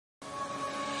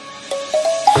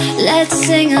Let's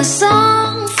sing a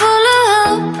song full of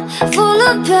hope, full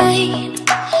of pain.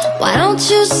 Why don't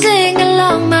you sing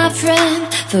along, my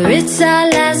friend, for it's our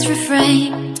last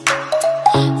refrain.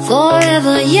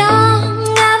 Forever young,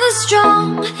 ever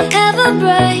strong, ever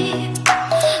brave.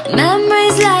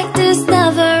 Memories like this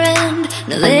never end,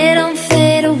 no they don't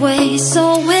fade away.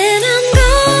 So when I'm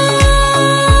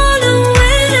gone, and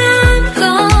when I'm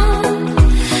gone,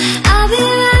 I'll be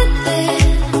right there,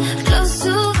 close to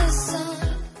the sun.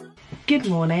 Good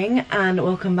morning and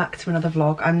welcome back to another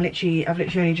vlog. I've literally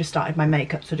only just started my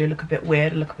makeup, so I do look a bit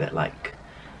weird, I look a bit like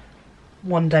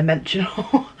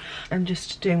one-dimensional. I'm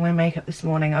just doing my makeup this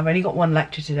morning. I've only got one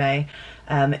lecture today.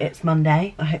 It's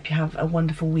Monday. I hope you have a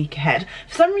wonderful week ahead.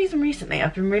 For some reason recently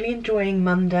I've been really enjoying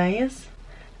Mondays.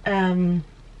 They're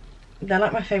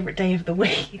like my favourite day of the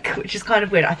week, which is kind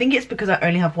of weird. I think it's because I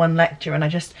only have one lecture and I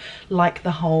just like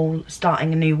the whole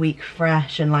starting a new week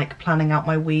fresh and like planning out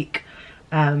my week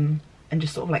and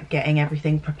just sort of like getting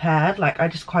everything prepared. Like I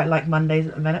just quite like Mondays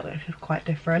at the minute, which is quite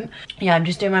different. Yeah, I'm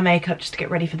just doing my makeup just to get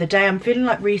ready for the day. I'm feeling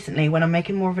like recently when I'm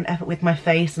making more of an effort with my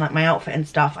face and like my outfit and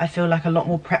stuff, I feel like a lot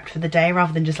more prepped for the day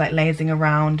rather than just like lazing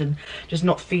around and just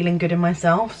not feeling good in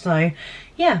myself. So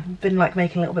yeah, I've been like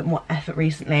making a little bit more effort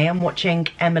recently. I'm watching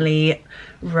Emily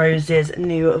Rose's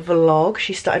new vlog.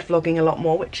 She started vlogging a lot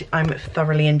more, which I'm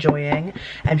thoroughly enjoying.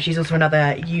 And she's also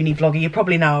another uni vlogger. You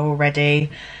probably know her already.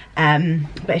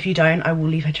 But if you don't, I will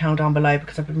leave her channel down below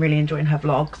because I've been really enjoying her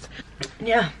vlogs.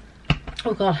 Yeah.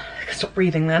 Oh god, I can stop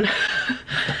breathing then.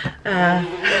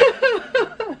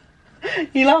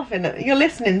 You're laughing at me, you're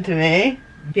listening to me.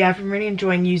 Yeah, I've been really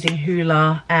enjoying using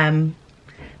Hoola,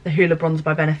 the Hoola bronzer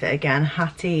by Benefit again.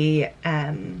 Hattie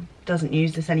doesn't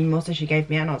use this anymore, so she gave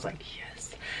me it and I was like,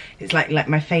 yes. It's like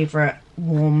my favourite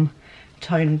warm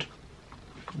toned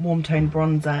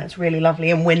bronzer. It's really lovely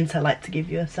in winter, like to give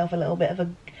yourself a little bit of a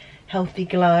healthy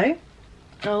glow.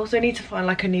 I also need to find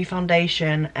like a new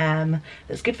foundation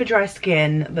that's good for dry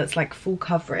skin, that's like full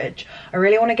coverage. I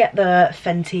really want to get the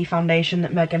Fenty foundation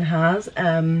that Megan has,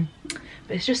 but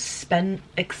it's just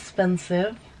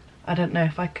expensive. I don't know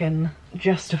if I can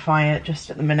justify it just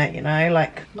at the minute, you know,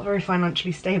 like not very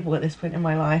financially stable at this point in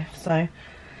my life, so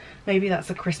maybe that's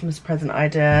a Christmas present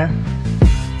idea.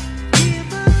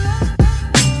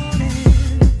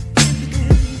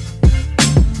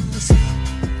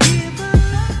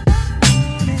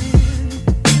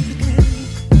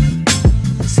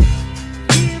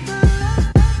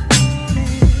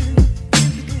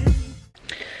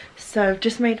 So I've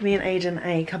just made me and Aiden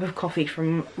a cup of coffee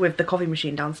with the coffee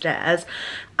machine downstairs,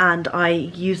 and I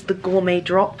used the gourmet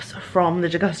drops from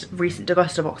the recent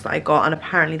Degusta box that I got, and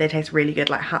apparently they taste really good.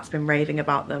 Like Hat's been raving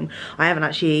about them. I haven't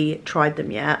actually tried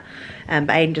them yet, but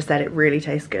Aiden just said it really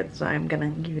tastes good, so I'm gonna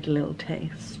give it a little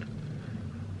taste.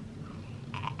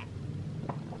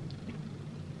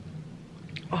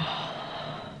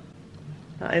 Oh,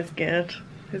 that is good,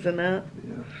 isn't it?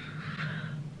 Yeah.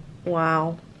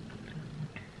 Wow.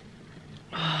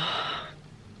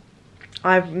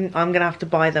 I'm gonna have to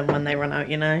buy them when they run out,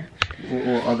 you know.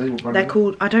 Or are they? They're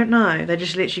called, I don't know, they're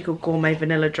just literally called gourmet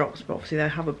vanilla drops, but obviously they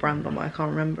have a brand on, but I can't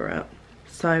remember it.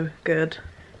 So good.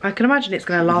 I can imagine it's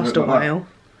gonna last a while.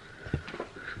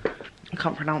 I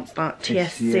can't pronounce that.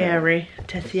 Tessieri.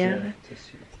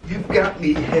 You've got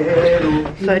me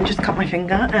head. So I just cut my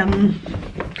finger.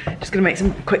 Just gonna make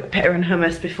some quick pita and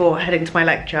hummus before heading to my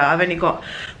lecture. I've only got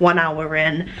 1 hour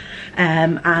in,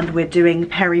 and we're doing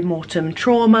peri-mortem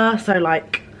trauma, so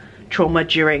like trauma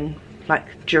during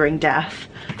death,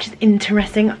 which is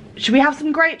interesting. Should we have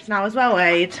some grapes now as well,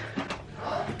 Aid?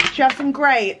 Should we have some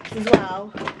grapes as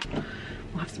well?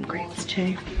 We'll have some grapes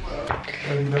too.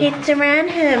 Pita and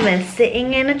hummus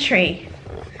sitting in a tree.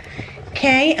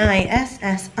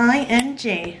 K-I-S-S-I-N-G.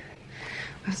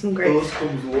 Have some grapes. First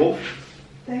comes love.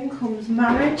 Then comes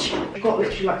marriage. I've got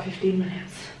literally like 15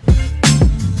 minutes.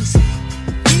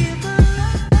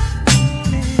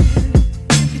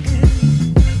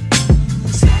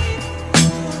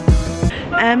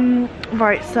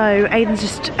 Right, so Aiden's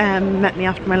just met me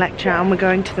after my lecture and we're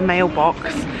going to the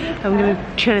mailbox. And we're going to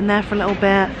chill in there for a little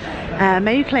bit.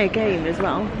 Maybe play a game as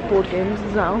well, board games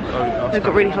as well. They've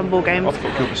got really fun board games.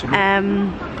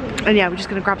 And yeah, we're just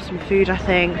gonna grab some food, I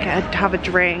think, have a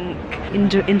drink,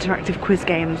 interactive quiz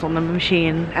games on the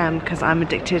machine, because I'm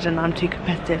addicted and I'm too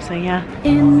competitive, so yeah.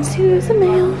 Into the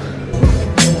mail.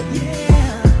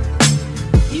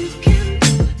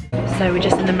 So we're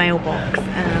just in the mailbox,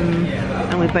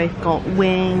 and we've both got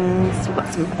wings, we've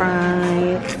got some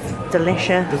fries.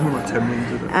 Delicious. Doesn't look like 10 wings,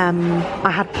 does it?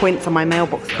 I had points on my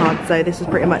mailbox card, so this was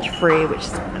pretty much free, which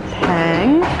is a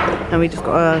pang. And we just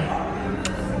got a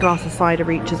glass of cider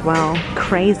each as well.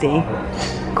 Crazy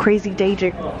crazy day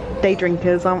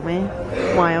drinkers, aren't we?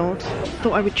 Wild.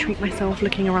 Thought I would treat myself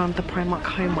looking around the Primark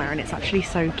homeware, and it's actually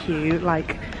so cute.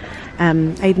 Like,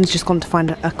 Aiden's just gone to find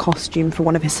a costume for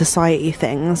one of his society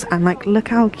things, and like, look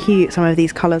how cute some of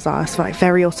these colours are. It's like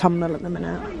very autumnal at the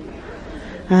minute.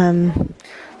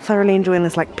 Thoroughly enjoying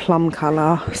this like plum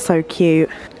colour, so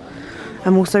cute.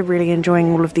 I'm also really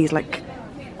enjoying all of these like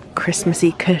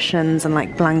Christmassy cushions and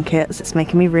like blankets. It's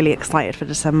making me really excited for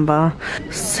December.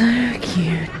 So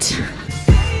cute.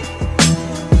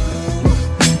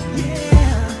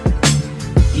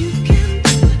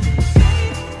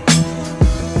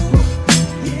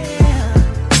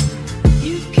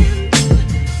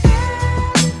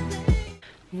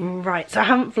 Right, so I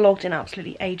haven't vlogged in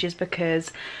absolutely ages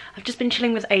because I've just been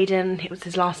chilling with Aiden. It was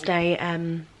his last day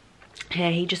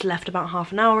here. He just left about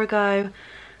half an hour ago.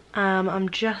 I'm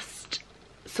just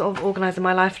sort of organising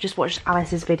my life. I just watched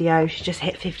Alice's video. She just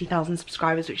hit 50,000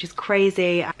 subscribers, which is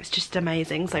crazy. It's just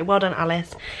amazing, so well done,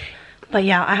 Alice. But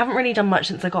yeah, I haven't really done much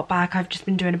since I got back. I've just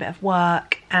been doing a bit of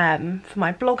work for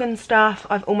my blog and stuff.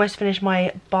 I've almost finished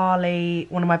my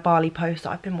one of my Bali posts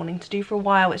that I've been wanting to do for a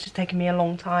while. It's just taken me a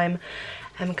long time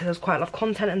because there's quite a lot of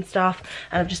content and stuff,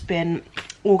 and I've just been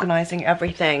organising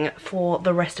everything for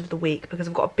the rest of the week because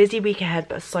I've got a busy week ahead,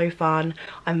 but it's so fun.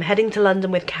 I'm heading to London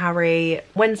with Carrie.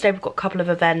 Wednesday we've got a couple of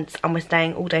events, and we're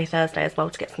staying all day Thursday as well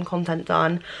to get some content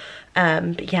done.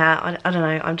 But yeah, I don't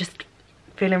know, I'm just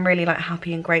feeling really like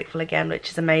happy and grateful again, which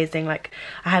is amazing. Like,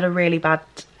 I had a really bad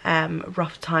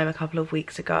rough time a couple of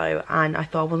weeks ago, and I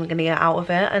thought I wasn't going to get out of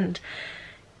it, and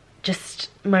just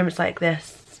moments like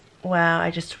this where I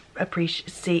just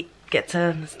get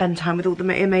to spend time with all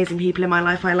the amazing people in my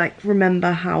life. I like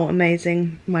remember how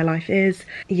amazing my life is.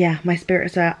 Yeah, my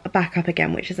spirits are back up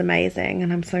again, which is amazing,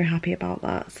 and I'm so happy about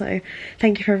that. So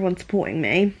thank you for everyone supporting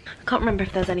me. I can't remember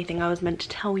if there's anything I was meant to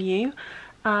tell you,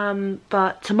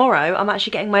 but tomorrow I'm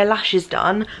actually getting my lashes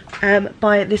done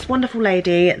by this wonderful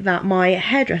lady that my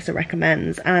hairdresser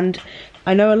recommends, and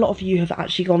I know a lot of you have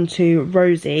actually gone to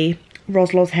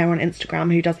Roslaw's Hair on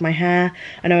Instagram, who does my hair.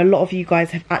 I know a lot of you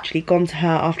guys have actually gone to her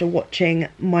after watching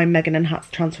my Megan and Hats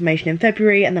transformation in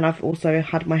February, and then I've also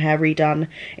had my hair redone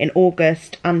in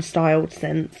August and styled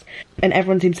since. And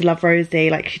everyone seems to love Rosie.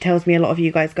 Like, she tells me a lot of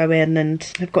you guys go in and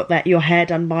have got your hair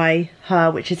done by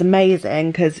her, which is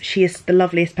amazing because she is the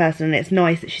loveliest person, and it's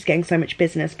nice that she's getting so much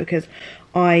business because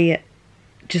I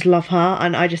just love her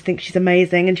and I just think she's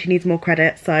amazing and she needs more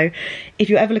credit. So if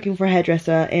you're ever looking for a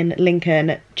hairdresser in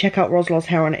Lincoln, check out Roslaw's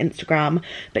Hair on Instagram.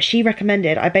 But she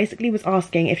recommended, I basically was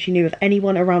asking if she knew of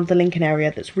anyone around the Lincoln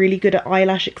area that's really good at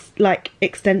eyelash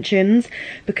extensions,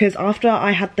 because after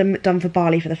I had them done for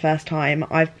Bali for the first time,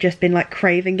 I've just been like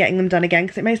craving getting them done again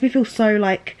because it makes me feel so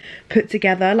like put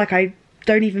together. Like, I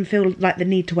don't even feel like the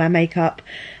need to wear makeup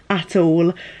at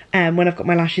all when I've got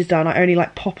my lashes done. I only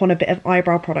like pop on a bit of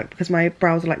eyebrow product because my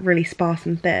brows are like really sparse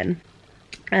and thin.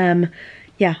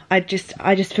 Yeah, I just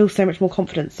feel so much more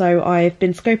confident. So I've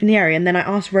been scoping the area, and then I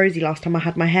asked Rosie last time I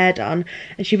had my hair done,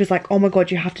 and she was like, oh my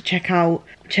god, you have to check out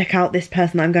this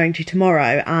person I'm going to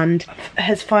tomorrow, and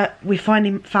we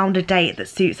finally found a date that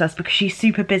suits us because she's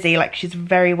super busy. Like, she's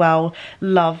very well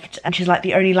loved, and she's like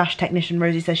the only lash technician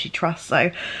Rosie says she trusts. So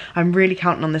I'm really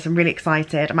counting on this. I'm really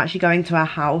excited. I'm actually going to her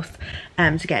house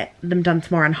to get them done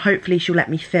tomorrow, and hopefully she'll let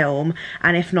me film,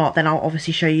 and if not, then I'll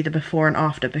obviously show you the before and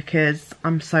after because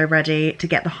I'm so ready to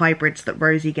get the hybrids that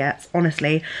Rosie gets.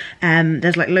 Honestly,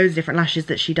 there's like loads of different lashes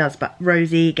that she does, but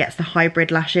Rosie gets the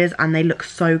hybrid lashes and they look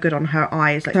so good on her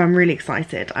eyes. Like, so I'm really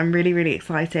excited. I'm really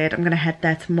excited. I'm gonna head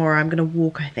there tomorrow. I'm gonna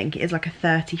walk. I think it is like a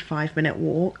 35-minute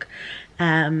walk,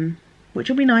 which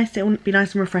will be nice. It will be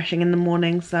nice and refreshing in the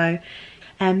morning. So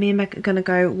me and Meg are gonna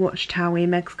go watch Towie.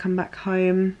 Meg's come back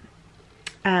home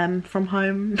from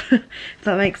home, if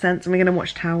that makes sense, and we're gonna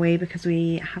watch Towie because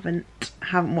we haven't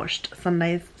watched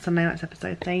Sunday night's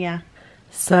episode. So yeah,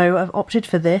 so I've opted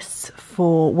for this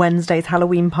for Wednesday's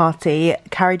Halloween party.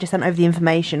 Carrie just sent over the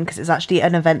information because it's actually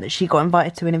an event that she got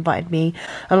invited to and invited me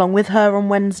along with her on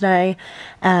Wednesday.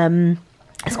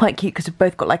 It's quite cute because we've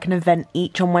both got like an event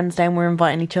each on Wednesday and we're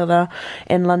inviting each other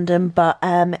in London. But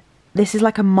this is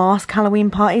like a mask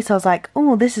Halloween party, so I was like,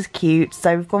 oh, this is cute.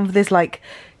 So we've gone for this like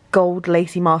gold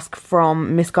lacy mask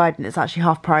from Misguided. It's actually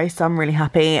half price, so I'm really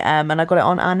happy, and I got it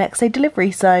on our next day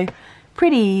delivery, so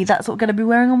pretty. That's what I'm going to be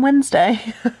wearing on Wednesday.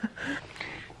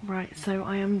 Right, so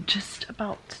I am just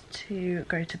about to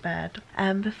go to bed.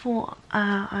 Before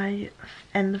I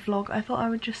end the vlog, I thought I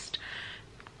would just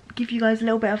give you guys a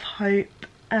little bit of hope.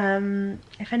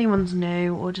 If anyone's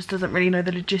new or just doesn't really know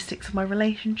the logistics of my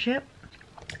relationship,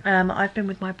 I've been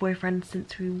with my boyfriend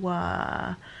since we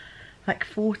were like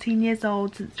 14 years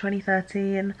old, since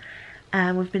 2013.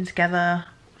 and we've been together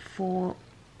for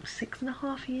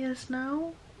 6.5 years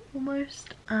now,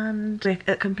 almost, and we're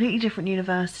at completely different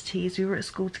universities. We were at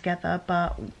school together,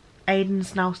 but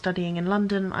Aiden's now studying in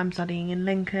London, I'm studying in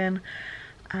Lincoln,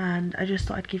 and I just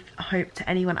thought I'd give hope to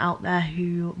anyone out there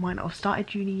who might not have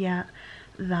started uni yet,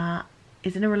 that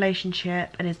is in a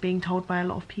relationship and is being told by a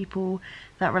lot of people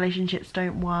that relationships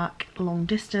don't work long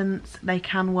distance. They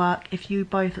can work if you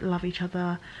both love each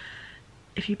other.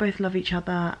 If you both love each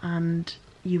other and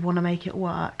you want to make it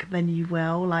work, then you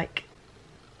will. Like,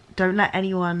 don't let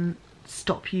anyone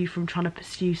stop you from trying to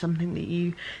pursue something that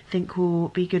you think will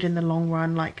be good in the long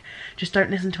run. Like, just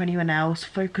don't listen to anyone else,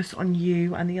 focus on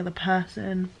you and the other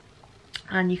person,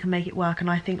 and you can make it work. And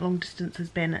I think long distance has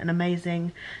been an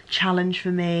amazing challenge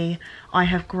for me. I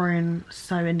have grown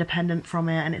so independent from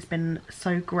it, and it's been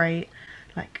so great,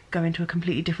 like going to a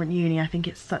completely different uni. I think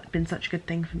it's been such a good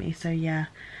thing for me. So yeah,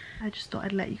 I just thought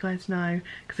I'd let you guys know,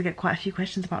 because I get quite a few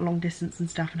questions about long distance and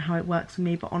stuff and how it works for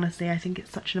me, but honestly I think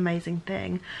it's such an amazing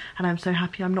thing, and I'm so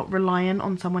happy I'm not reliant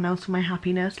on someone else for my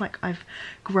happiness. Like, I've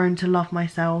grown to love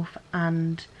myself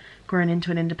and grown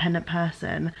into an independent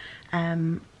person,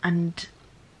 and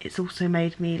it's also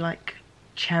made me like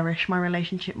cherish my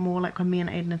relationship more. Like, when me and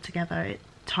Aiden are together,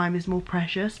 time is more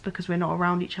precious because we're not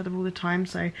around each other all the time.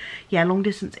 So yeah, long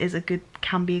distance is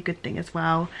can be a good thing as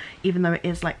well, even though it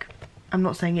is, like, I'm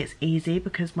not saying it's easy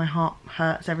because my heart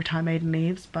hurts every time Aiden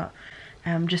leaves, but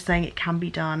I'm just saying it can be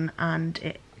done, and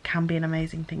it can be an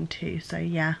amazing thing too. So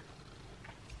yeah,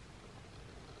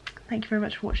 thank you very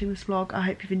much for watching this vlog. I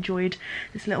hope you've enjoyed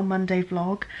this little Monday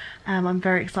vlog. I'm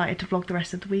very excited to vlog the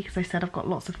rest of the week. As I said, I've got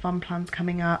lots of fun plans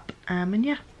coming up, and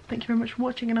yeah, thank you very much for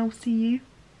watching, and I'll see you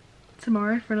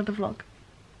tomorrow for another vlog.